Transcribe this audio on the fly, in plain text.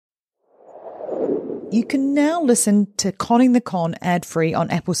You can now listen to Conning the Con ad-free on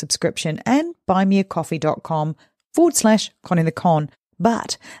Apple subscription and buymeacoffee.com/Conning the Con.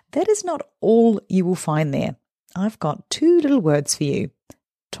 But that is not all you will find there. I've got 2 little words for you.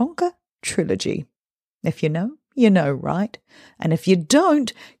 Tonka Trilogy. If you know, you know, right? And if you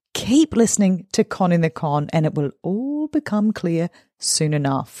don't, keep listening to Conning the Con and it will all become clear soon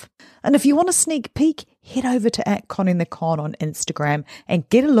enough. And if you want a sneak peek, head over to @ConningTheCon on Instagram and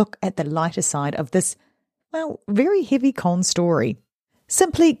get a look at the lighter side of this, well, very heavy con story.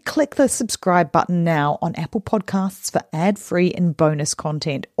 Simply click the subscribe button now on Apple Podcasts for ad-free and bonus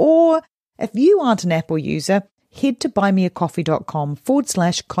content. Or if you aren't an Apple user, head to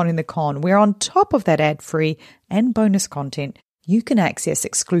buymeacoffee.com/ConningTheCon, where on top of that ad-free and bonus content, you can access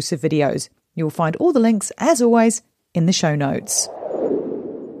exclusive videos. You'll find all the links, as always, in the show notes.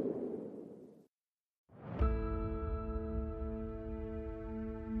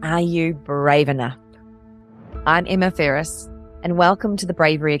 Are you brave enough? I'm Emma Ferris, and welcome to the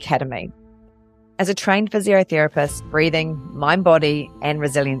Bravery Academy. As a trained physiotherapist, breathing, mind, body, and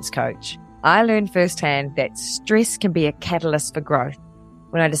resilience coach, I learned firsthand that stress can be a catalyst for growth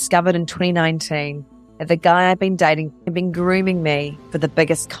when I discovered in 2019 that the guy I'd been dating had been grooming me for the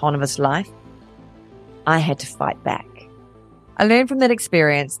biggest con of his life. I had to fight back. I learned from that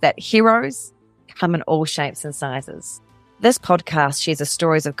experience that heroes come in all shapes and sizes. This podcast shares the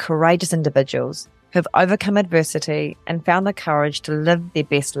stories of courageous individuals who have overcome adversity and found the courage to live their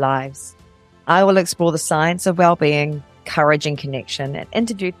best lives. I will explore the science of well-being, courage and connection, and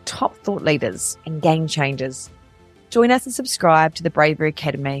interview top thought leaders and game changers. Join us and subscribe to the Bravery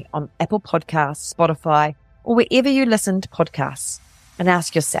Academy on Apple Podcasts, Spotify, or wherever you listen to podcasts. And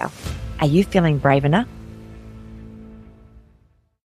ask yourself, are you feeling brave enough?